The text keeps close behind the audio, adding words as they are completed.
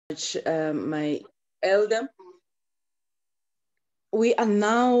My elder. We are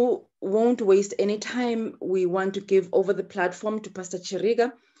now, won't waste any time. We want to give over the platform to Pastor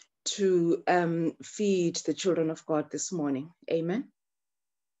Chiriga to feed the children of God this morning. Amen.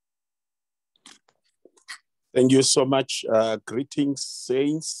 Thank you so much. Greetings,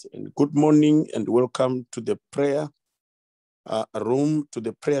 saints, and good morning, and welcome to the prayer room, to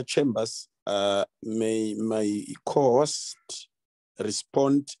the prayer chambers. May my co-host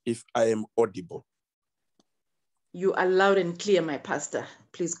respond if I am audible. You are loud and clear, my pastor.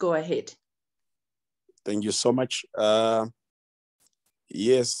 Please go ahead. Thank you so much.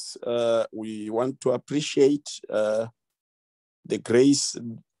 Yes, we want to appreciate the grace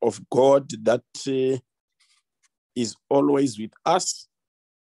of God that is always with us,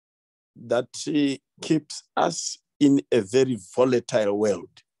 that keeps us in a very volatile world,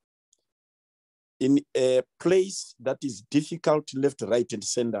 in a place that is difficult, left, right, and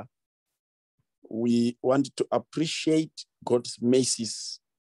center. We want to appreciate God's mercies.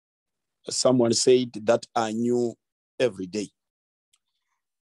 Someone said that are new every day.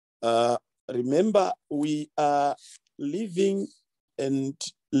 Remember, we are living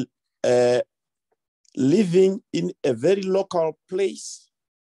living in a very local place,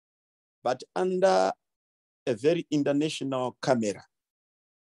 but under a very international camera.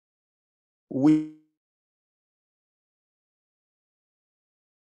 We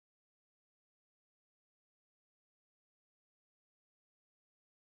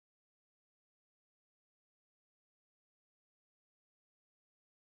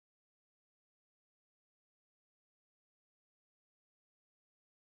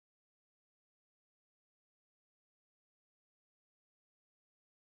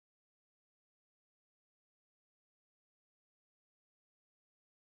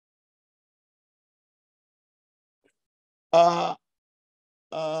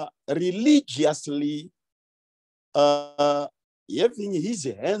religiously having his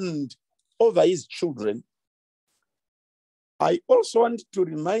hand over his children. I also want to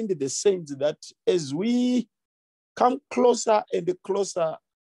remind the saints that as we come closer and closer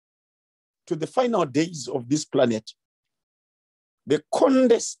to the final days of this planet, the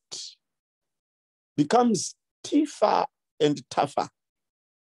contest becomes tougher and tougher.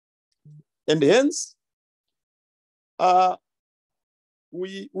 And hence,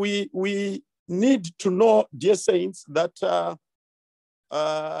 we need to know, dear saints, that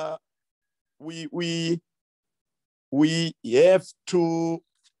we have to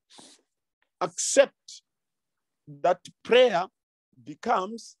accept that prayer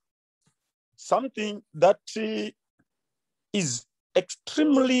becomes something that is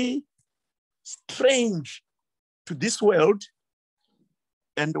extremely strange to this world.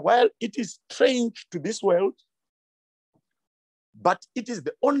 And while it is strange to this world, but it is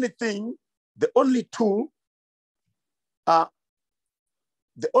the only thing, the only tool, the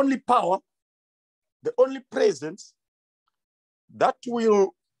only power, the only presence that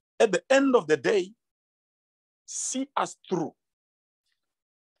will, at the end of the day, see us through.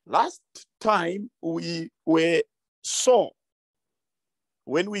 Last time we saw,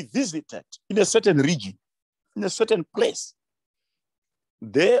 when we visited in a certain region, in a certain place,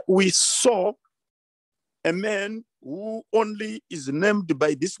 there we saw a man who only is named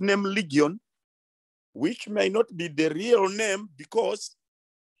by this name Legion, which may not be the real name because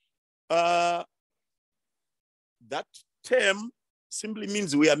that term simply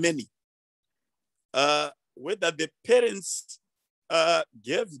means we are many. Whether the parents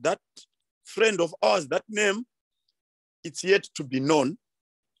gave that friend of ours that name, it's yet to be known.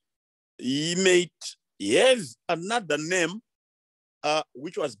 He may have another name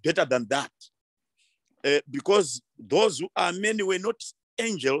which was better than that. Because those who are many were not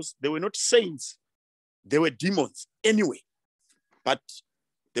angels, they were not saints, they were demons anyway. But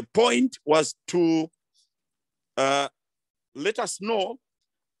the point was to let us know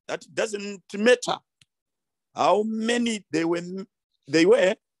that it doesn't matter how many they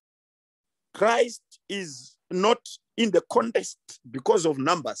were, Christ is not in the context because of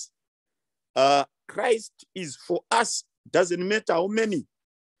numbers. Christ is for us, doesn't matter how many.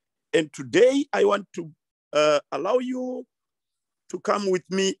 And today I want to allow you to come with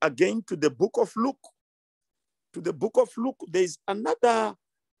me again to the book of Luke. To the book of Luke, there's another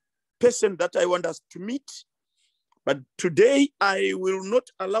person that I want us to meet. But today I will not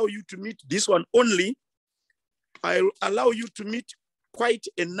allow you to meet this one only. I'll allow you to meet quite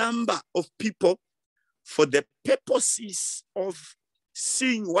a number of people for the purposes of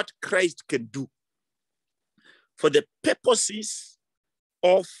seeing what Christ can do. For the purposes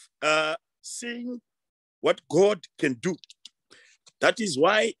of seeing what God can do. That is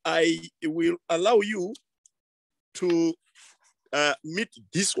why I will allow you to meet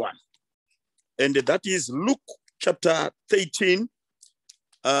this one. And that is Luke chapter 13.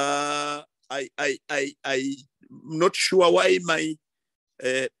 I'm not sure why my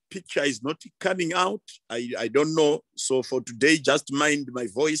picture is not coming out. I don't know. So for today, just mind my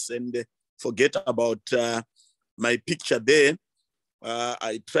voice and forget about my picture there.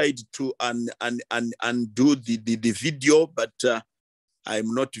 I tried to undo the video, but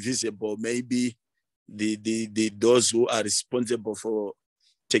I'm not visible. Maybe those who are responsible for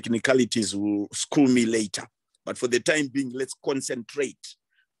technicalities will school me later. But for the time being, let's concentrate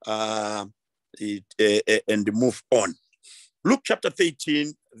and move on. Luke chapter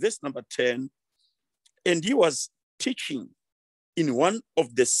 13, verse number 10. And he was teaching in one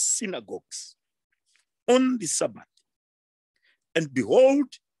of the synagogues on the Sabbath. And behold,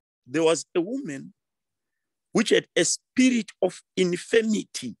 there was a woman which had a spirit of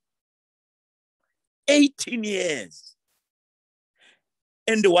infirmity, 18 years,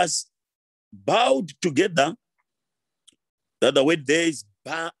 and was bowed together. The other word there is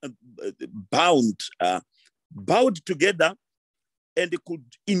bound, bowed together, and could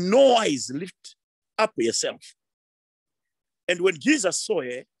in no wise lift up herself. And when Jesus saw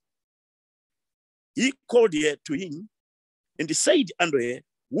her, he called her to him, and he said unto her,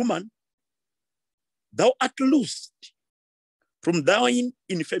 Woman, thou art loosed from thine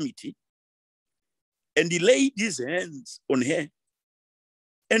infirmity. And he laid his hands on her,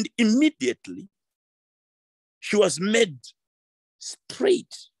 and immediately she was made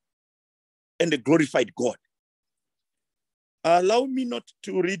straight and glorified God. Allow me not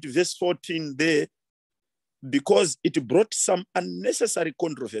to read verse 14 there, because it brought some unnecessary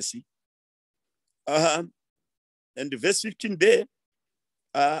controversy. And verse 15 there,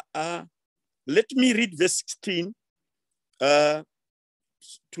 let me read verse 16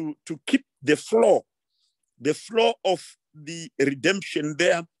 to keep the flow of the redemption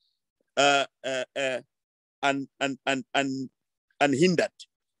there unhindered.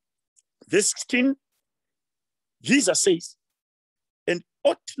 Verse 16, Jesus says, and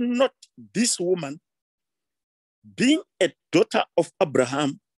ought not this woman, being a daughter of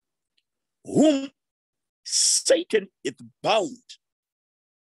Abraham, whom Satan hath bound,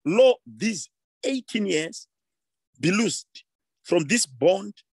 lo, these 18 years, be loosed from this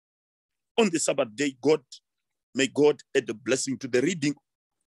bond on the Sabbath day? May God add a blessing to the reading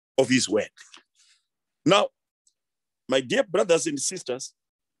of his word. Now, my dear brothers and sisters,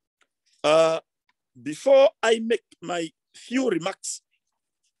 before I make my few remarks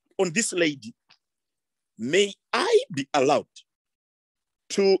on this lady, may I be allowed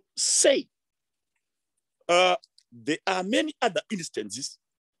to say there are many other instances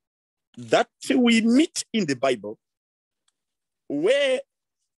that we meet in the Bible where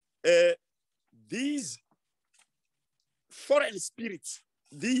these foreign spirits,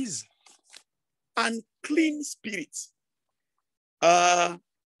 these unclean spirits,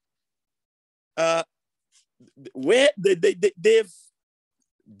 where they've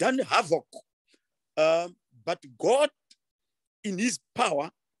done havoc, but God, in his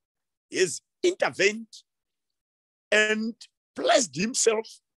power, has intervened and placed himself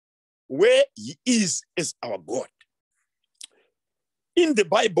where he is as our God. In the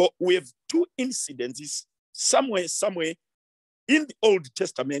Bible, we have two incidences somewhere in the Old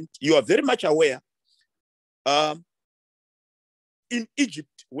Testament. You are very much aware. In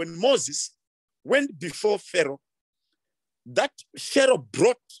Egypt, when Moses went before Pharaoh, that Pharaoh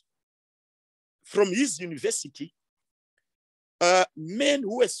brought from his university men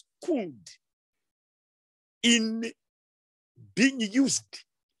who were schooled in being used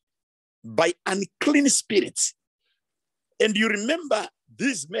by unclean spirits. And you remember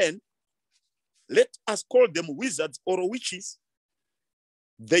these men, let us call them wizards or witches.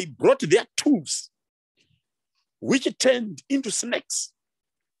 They brought their tools, which turned into snakes.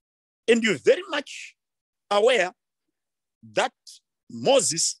 And you're very much aware that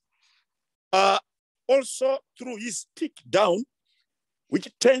Moses also threw his stick down, which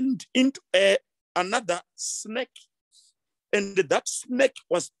turned into another snake. And that snake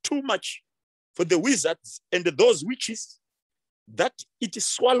was too much for the wizards and those witches, that it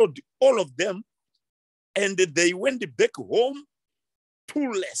swallowed all of them, and they went back home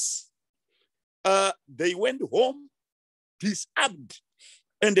toolless. They went home disarmed.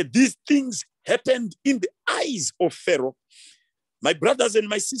 And these things happened in the eyes of Pharaoh. My brothers and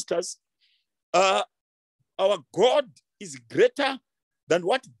my sisters, our God is greater than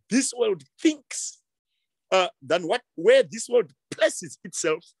what this world thinks, than where this world places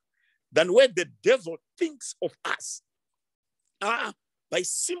itself, than where the devil thinks of us. by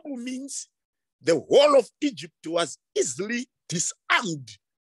simple means, the whole of Egypt was easily disarmed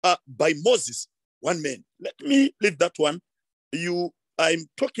by Moses, one man. Let me leave that one. I'm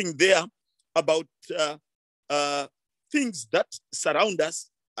talking there about things that surround us.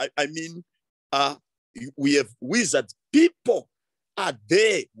 I mean, we have wizards. People are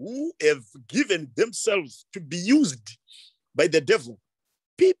there who have given themselves to be used by the devil.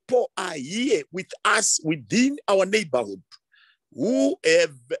 People are here with us within our neighborhood who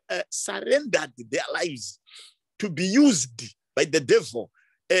have surrendered their lives to be used by the devil.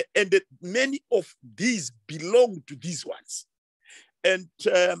 And many of these belong to these ones. And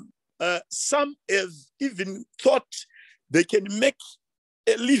some have even thought they can make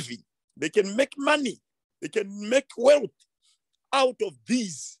a living, they can make money, they can make wealth out of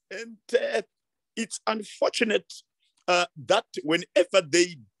these. And it's unfortunate that whenever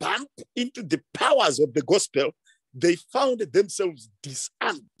they bump into the powers of the gospel, they found themselves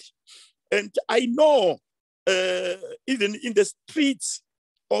disarmed. And I know even in the streets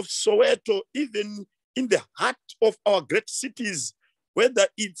of Soweto, even in the heart of our great cities, whether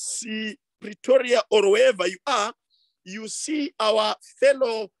it's Pretoria or wherever you are, you see our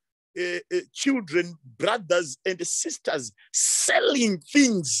fellow children, brothers and sisters selling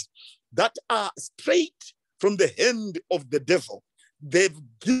things that are straight from the hand of the devil. They've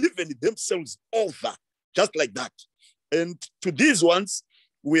given themselves over just like that. And to these ones,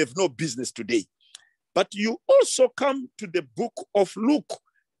 we have no business today. But you also come to the book of Luke,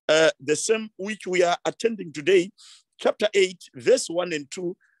 the same which we are attending today, chapter 8, verse 1 and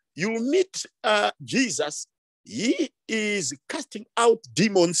 2. You'll meet Jesus. He is casting out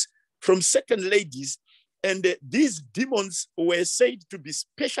demons from certain ladies. And these demons were said to be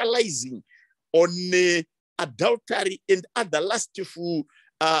specializing on adultery and other lustful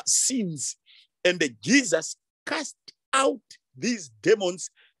sins. And Jesus cast out these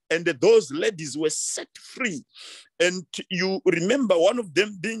demons, and those ladies were set free. And you remember one of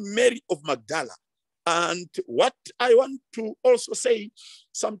them being Mary of Magdala. And what I want to also say,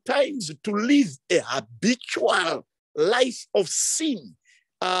 sometimes to live a habitual life of sin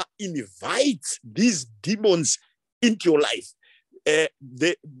invites these demons into your life.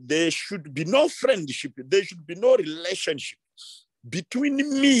 There should be no friendship, there should be no relationship between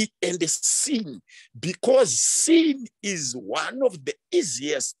me and the sin, because sin is one of the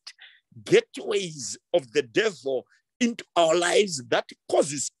easiest gateways of the devil into our lives that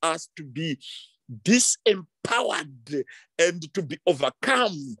causes us to be disempowered and to be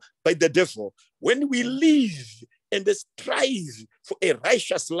overcome by the devil. When we live and strive for a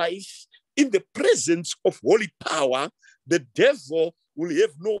righteous life in the presence of holy power, the devil will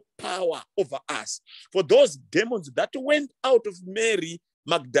have no power over us. For those demons that went out of Mary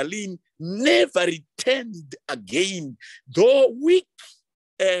Magdalene never returned again, though weak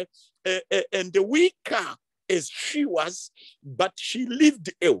and weaker as she was, but she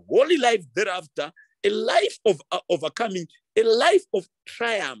lived a holy life thereafter, a life of overcoming, a life of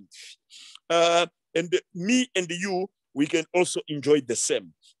triumph. And me and you, we can also enjoy the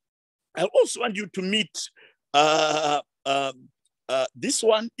same. I also want you to meet this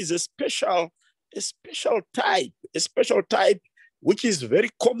one is a special type, which is very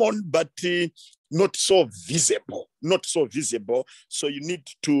common, but not so visible. So you need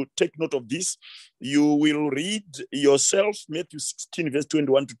to take note of this. You will read yourself, Matthew 16, verse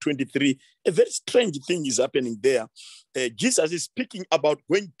 21 to 23. A very strange thing is happening there. Jesus is speaking about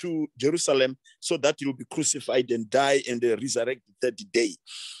going to Jerusalem so that he will be crucified and die and resurrect the third day.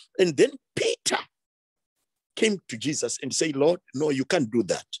 And then Peter came to Jesus and said, Lord, no, you can't do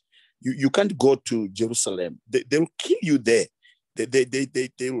that. You can't go to Jerusalem. They will kill you there.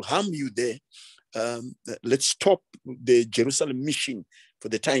 They will harm you there. Let's stop the Jerusalem mission for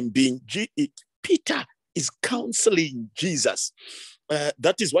the time being. Peter is counseling Jesus.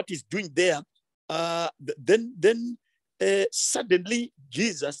 That is what he's doing there. Then suddenly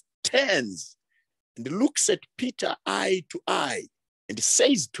Jesus turns and looks at Peter eye to eye and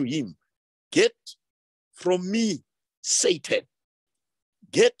says to him, get from me, Satan.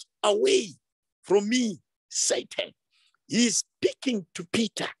 Get away from me, Satan. He is speaking to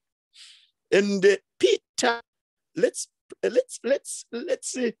Peter. And Peter, let's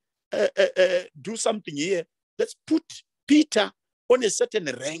do something here. Let's put Peter on a certain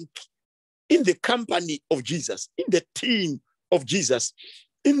rank in the company of Jesus, in the team of Jesus,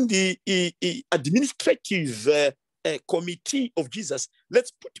 in the administrative committee of Jesus.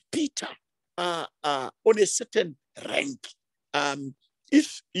 Let's put Peter on a certain rank.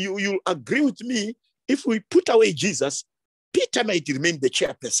 If you agree with me, if we put away Jesus, Peter might remain the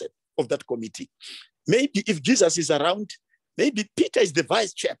chairperson of that committee. Maybe if Jesus is around, Maybe Peter is the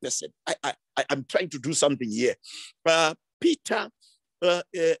vice chairperson. I'm trying to do something here. Peter,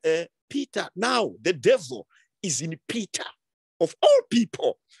 now the devil is in Peter. Of all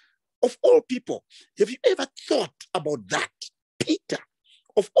people, have you ever thought about that? Peter,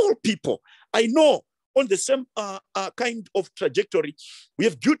 of all people, I know on the same kind of trajectory, we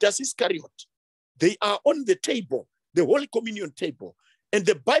have Judas Iscariot. They are on the table, the Holy Communion table. And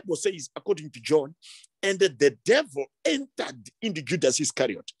the Bible says, according to John, and the devil entered into Judas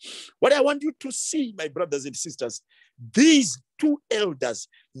Iscariot. What I want you to see, my brothers and sisters, these two elders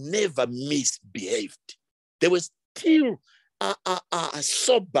never misbehaved. They were still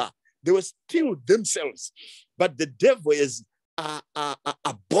sober. They were still themselves. But the devil is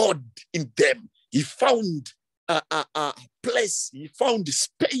abode in them. He found a place. He found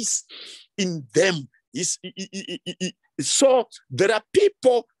space in them. So there are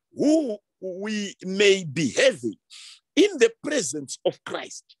people who we may be heavy in the presence of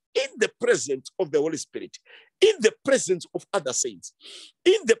Christ, in the presence of the Holy Spirit, in the presence of other saints,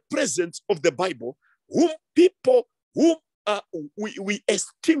 in the presence of the Bible, whom we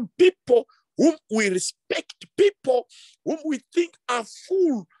esteem, people whom we respect, people whom we think are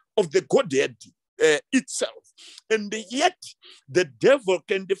full of the Godhead itself. And yet the devil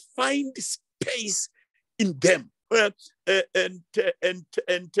can find space in them.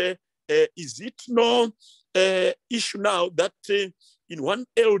 Is it no issue now that in one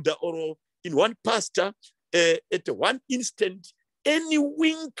elder or in one pastor, at one instant, any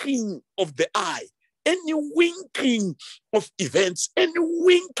winking of the eye, any winking of events, any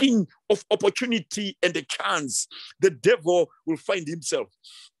winking of opportunity and a chance, the devil will find himself.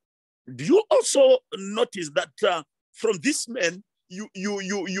 Do you also notice that from this man,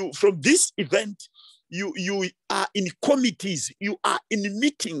 from this event, you are in committees, you are in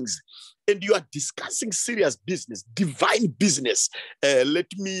meetings, and you are discussing serious business, divine business. Let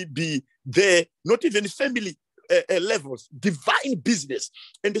me be there, not even family levels, divine business.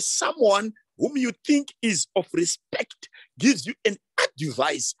 And someone whom you think is of respect gives you an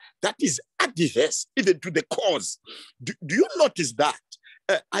advice that is adverse even to the cause. Do you notice that?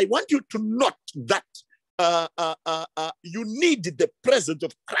 I want you to note that you need the presence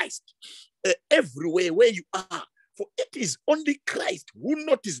of Christ everywhere where you are. For it is only Christ who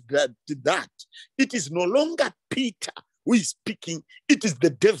noticed that it is no longer Peter who is speaking, it is the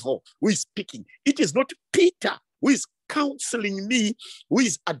devil who is speaking. It is not Peter who is counseling me, who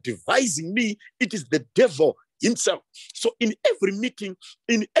is advising me, it is the devil himself. So in every meeting,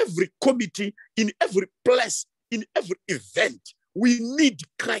 in every committee, in every place, in every event, we need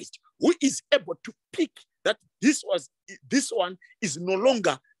Christ who is able to pick that this one is no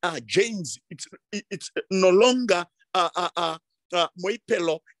longer James, it's no longer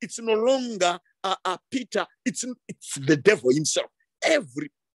Moipelo, it's no longer Peter, it's the devil himself.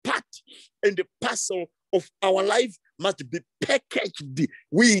 Every part and the parcel of our life must be packaged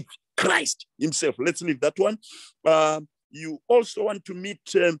with Christ himself. Let's leave that one. You also want to meet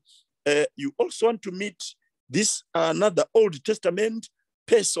this another Old Testament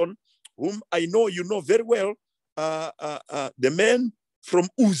person whom I know you know very well, the man from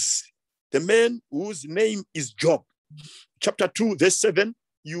Uz, the man whose name is Job. Chapter 2, verse 7,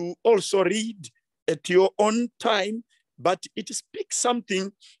 you also read at your own time, but it speaks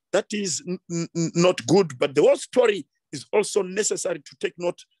something that is not good, but the whole story is also necessary to take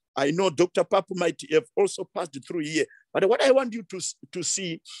note. I know Dr. Papu might have also passed through here, but what I want you to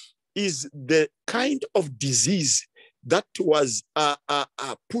see is the kind of disease that was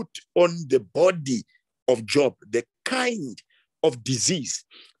put on the body of Job, the kind of disease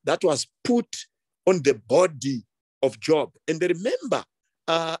that was put on the body of Job. And remember,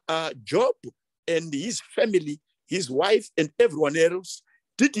 Job and his family, his wife and everyone else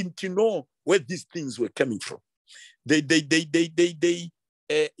didn't know where these things were coming from. They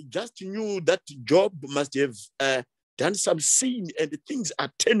just knew that Job must have done some sin and things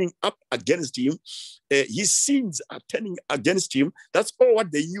are turning up against him. His sins are turning against him. That's all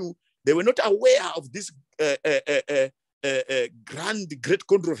what they knew. They were not aware of this great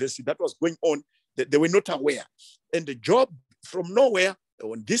controversy that was going on. They were not aware. And the Job, from nowhere,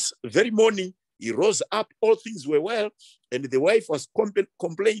 on this very morning, he rose up, all things were well, and the wife was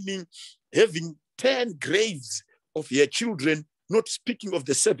complaining, having 10 graves of her children, not speaking of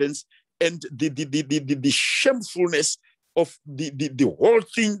the servants, and the shamefulness of the whole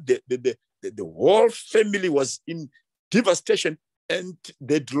thing, the whole family was in devastation, and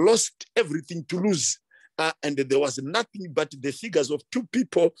they'd lost everything to lose. And there was nothing but the figures of two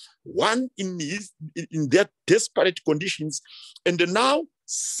people, one in their desperate conditions. And now,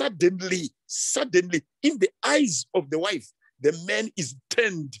 suddenly, in the eyes of the wife, the man is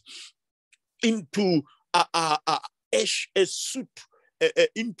turned into a suit,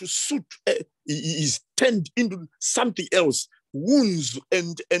 into suit. He is turned into something else. Wounds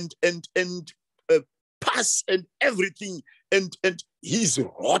and pus and everything, and he's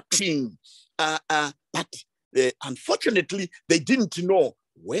rotting. But unfortunately, they didn't know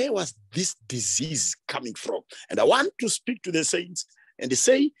where was this disease coming from. And I want to speak to the saints and they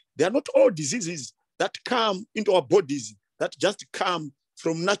say they are not all diseases that come into our bodies that just come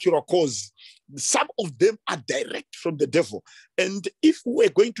from natural cause. Some of them are direct from the devil. And if we're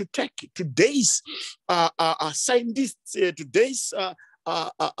going to take today's scientists, today's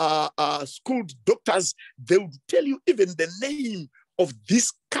schooled doctors, they would tell you even the name of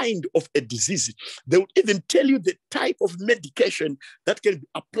this kind of a disease. They would even tell you the type of medication that can be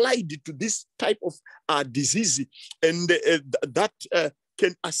applied to this type of disease, and that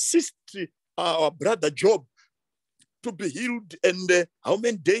can assist our brother Job to be healed, and how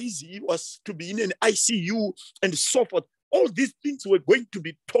many days he was to be in an ICU and so forth. All these things were going to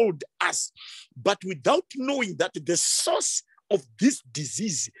be told us, but without knowing that the source of this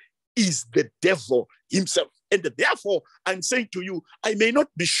disease is the devil himself. And therefore, I'm saying to you, I may not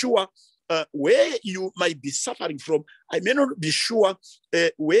be sure where you might be suffering from. I may not be sure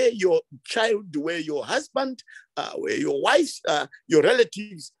where your child, where your husband, where your wife, your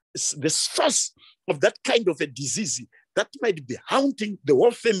relatives, the source of that kind of a disease that might be haunting the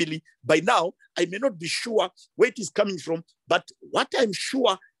whole family. By now, I may not be sure where it is coming from, but what I'm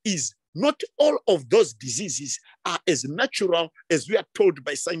sure is not all of those diseases are as natural as we are told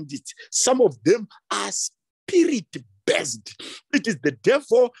by scientists. Some of them are spirit-based. It is the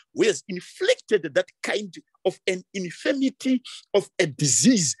devil who has inflicted that kind of an infirmity, of a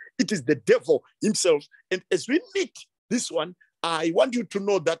disease. It is the devil himself. And as we meet this one, I want you to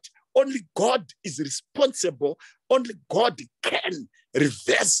know that only God is responsible. Only God can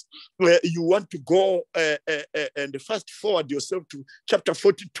reverse. You want to go and fast forward yourself to chapter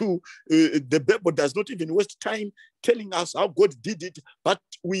 42. The Bible does not even waste time telling us how God did it, but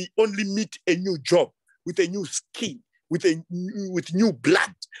we only meet a new Job with a new skin, with new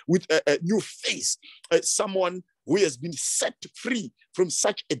blood, with a new face, someone who has been set free from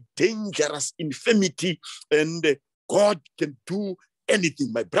such a dangerous infirmity, and God can do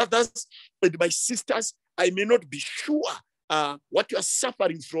anything. My brothers and my sisters, I may not be sure what you are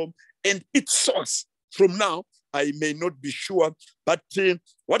suffering from and its source. From now, I may not be sure, but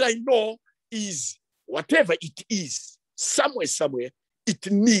what I know is whatever it is, somewhere,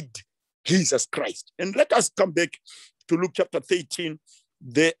 it needs Jesus Christ. And let us come back to Luke chapter 13.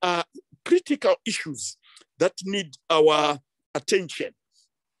 There are critical issues that need our attention.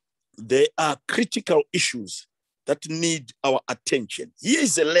 There are critical issues that need our attention. Here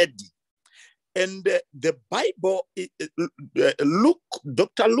is a lady, and the Bible,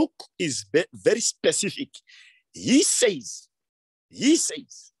 Dr. Luke is very specific. He says, this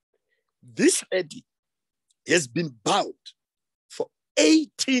lady has been bound for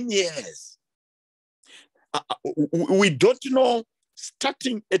 18 years. We don't know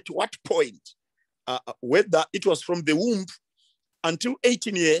starting at what point, whether it was from the womb until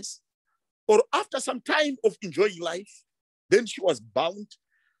 18 years, or after some time of enjoying life, then she was bound,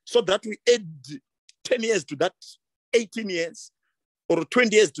 so that we add 10 years to that 18 years, or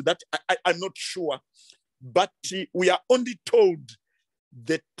 20 years to that, I'm not sure. But we are only told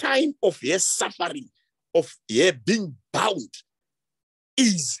the time of her suffering, of her being bound,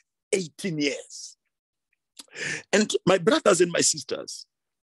 is 18 years. And my brothers and my sisters,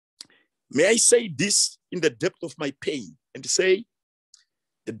 may I say this in the depth of my pain and say,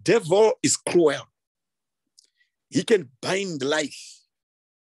 the devil is cruel. He can bind life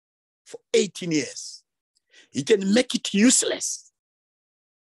for 18 years. He can make it useless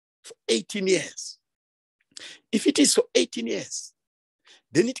for 18 years. If it is for 18 years,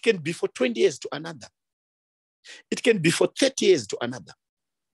 then it can be for 20 years to another. It can be for 30 years to another.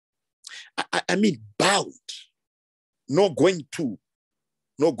 I mean, bound, no going to,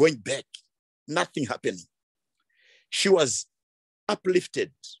 no going back, nothing happening. She was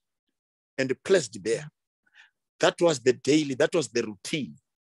uplifted and placed there. That was the daily, that was the routine.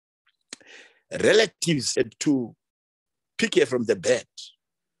 Relatives had to pick her from the bed,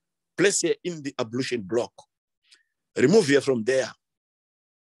 place her in the ablution block, remove her from there,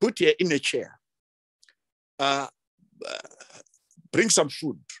 put her in a chair, bring some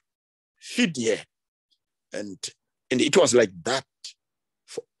food, feed her. And it was like that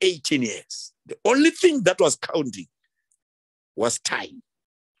for 18 years. The only thing that was counting was time.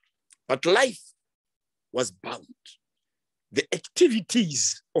 But life was bound. The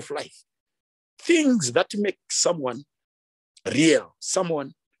activities of life, things that make someone real,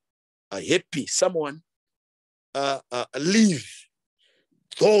 someone happy, someone live.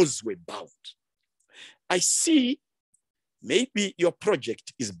 Those were bound. I see maybe your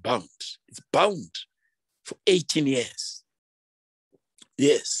project is bound. It's bound for 18 years.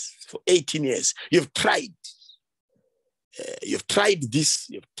 Yes, for 18 years. You've tried. You've tried this,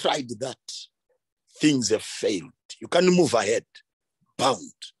 you've tried that. Things have failed. You can't move ahead.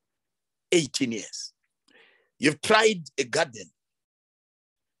 Bound. 18 years. You've tried a garden,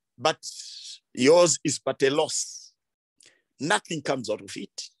 but yours is but a loss. Nothing comes out of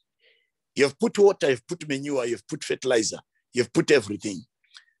it. You've put water, you've put manure, you've put fertilizer, you've put everything,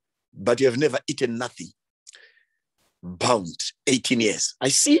 but you have never eaten nothing. Bound. 18 years. I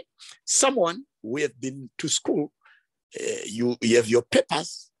see someone who have been to school. You have your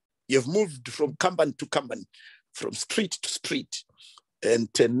papers. You've moved from company to company, from street to street, and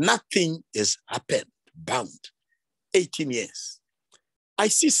nothing has happened. Bound. 18 years. I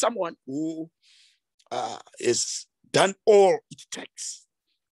see someone who has done all it takes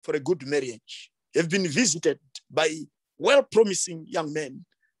for a good marriage. You've been visited by well-promising young men.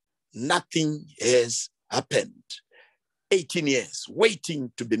 Nothing has happened. 18 years,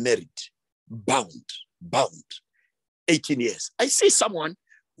 waiting to be married. Bound. 18 years. I see someone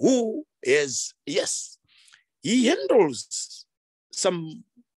who is, yes, he handles some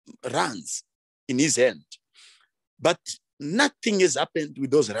runs in his hand, but nothing has happened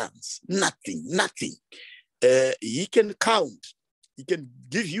with those runs. Nothing. He can count. He can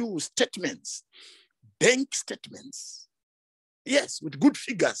give you statements, bank statements, yes, with good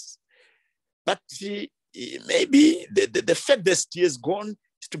figures. But maybe the furthest he has gone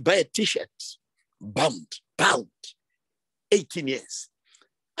is to buy a t-shirt. Bound. 18 years.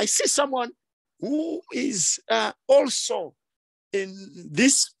 I see someone who is also in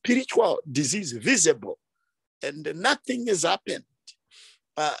this spiritual disease, visible, and nothing has happened.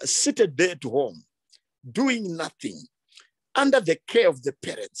 Seated there at home, doing nothing, under the care of the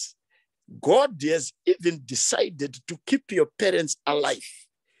parents. God has even decided to keep your parents alive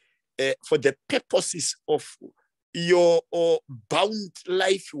for the purposes of your bound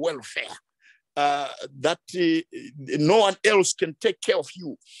life welfare. That no one else can take care of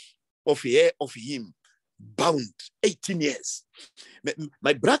you, of her, of him. Bound. 18 years.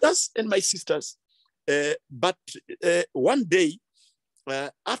 My brothers and my sisters, but one day,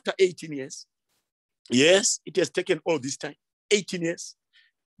 after 18 years, yes, it has taken all this time, 18 years,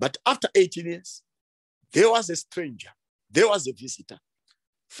 but after 18 years, there was a stranger, there was a visitor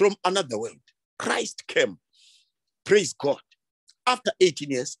from another world. Christ came. Praise God. After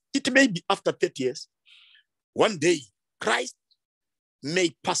 18 years, it may be after 30 years, one day, Christ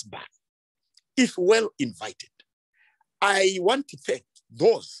may pass by, if well invited. I want to thank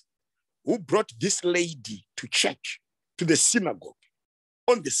those who brought this lady to church, to the synagogue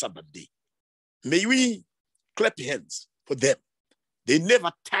on the Sabbath day. May we clap hands for them. They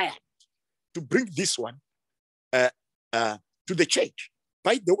never tired to bring this one to the church.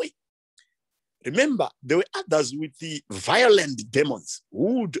 By the way, remember, there were others with the violent demons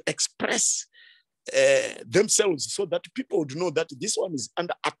who would express themselves so that people would know that this one is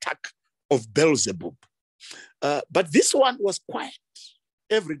under attack of Beelzebub. But this one was quiet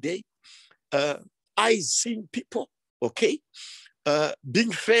every day. Eyes seeing people, okay?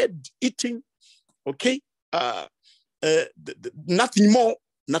 Being fed, eating, okay? Nothing more,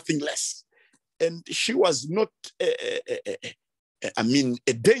 nothing less. And she was not, a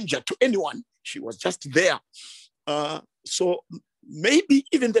danger to anyone. She was just there. So maybe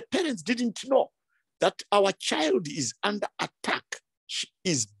even the parents didn't know that our child is under attack. She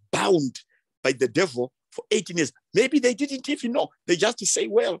is bound by the devil for 18 years. Maybe they didn't even know. They just say,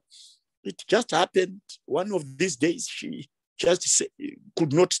 well, it just happened. One of these days, she just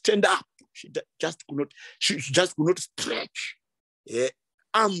could not stand up. She just could not stretch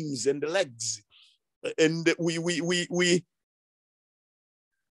arms and legs. And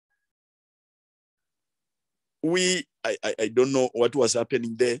I don't know what was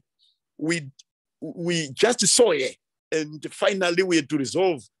happening there. We just saw her, and finally we had to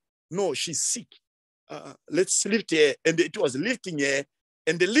resolve, no, she's sick. Let's lift her. And it was lifting her,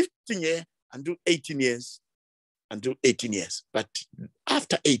 and the lifting her until 18 years. But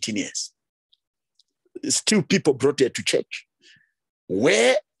after 18 years, still people brought her to church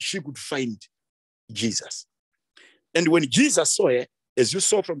where she could find Jesus. And when Jesus saw her, as you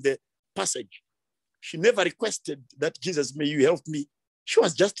saw from the passage, she never requested that, Jesus, may you help me. She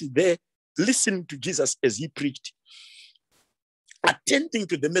was just there listening to Jesus as he preached, attending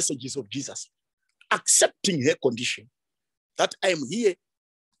to the messages of Jesus, accepting her condition, that I am here.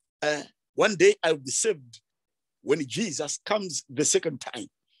 One day I will be saved. when Jesus comes the second time.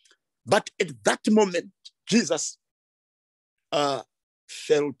 But at that moment, Jesus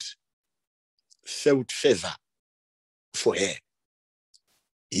felt favor for her.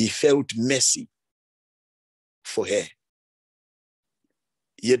 He felt mercy for her.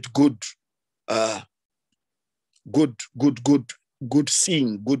 He had good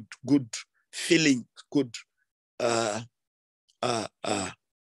seeing, good feeling, good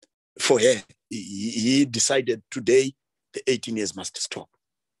for her. He decided today the 18 years must stop.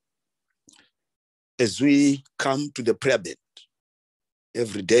 As we come to the prayer bed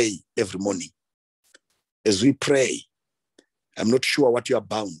every day, every morning, as we pray, I'm not sure what you are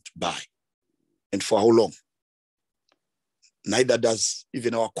bound by and for how long. Neither does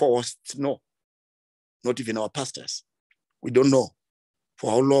even our co-hosts know, not even our pastors. We don't know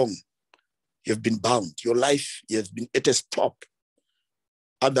for how long you've been bound. Your life has been at a stop.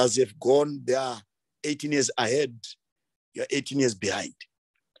 Others have gone, they are 18 years ahead. You're 18 years behind.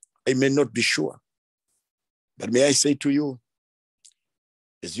 I may not be sure. But may I say to you,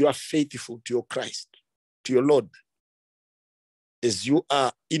 as you are faithful to your Christ, to your Lord, as you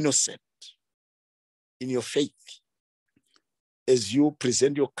are innocent in your faith, as you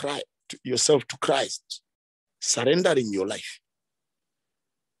present yourself to Christ, surrendering your life,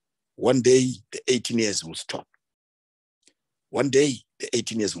 one day the 18 years will stop. One day the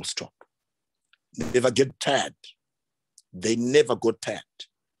 18 years will stop. Never get tired. They never got tired.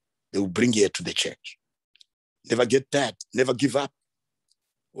 They will bring you to the church. Never get tired. Never give up.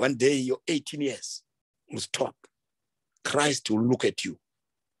 One day your 18 years will stop. Christ will look at you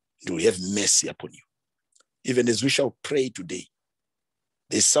and will have mercy upon you. Even as we shall pray today,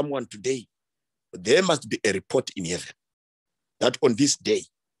 there's someone today, there must be a report in heaven that on this day,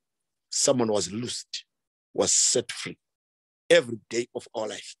 someone was loosed, was set free. Every day of our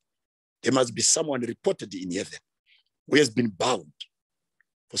life, there must be someone reported in heaven who has been bound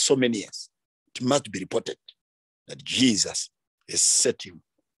for so many years. It must be reported that Jesus has set him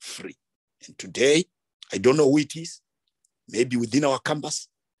free. And today, I don't know who it is, maybe within our campus,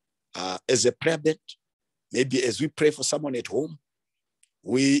 as a prayer bed, maybe as we pray for someone at home,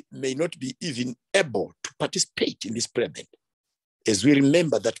 we may not be even able to participate in this prayer bed. As we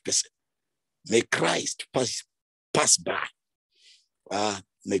remember that person, may Christ pass by.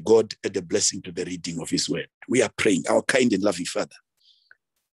 May God add a blessing to the reading of his word. We are praying, our kind and loving Father.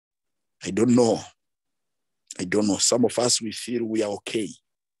 I don't know. Some of us, we feel we are okay,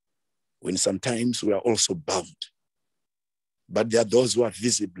 when sometimes we are also bound. But there are those who are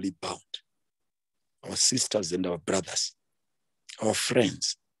visibly bound. Our sisters and our brothers, our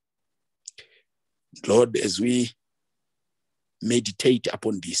friends. Lord, as we meditate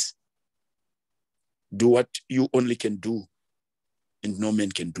upon this, do what you only can do, and no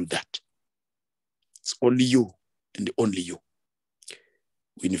man can do that. It's only you and only you.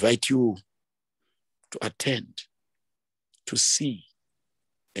 We invite you to attend, to see,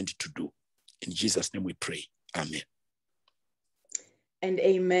 and to do. In Jesus' name we pray. Amen. And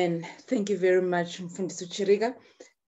amen. Thank you very much, Mfundisi Chiriga.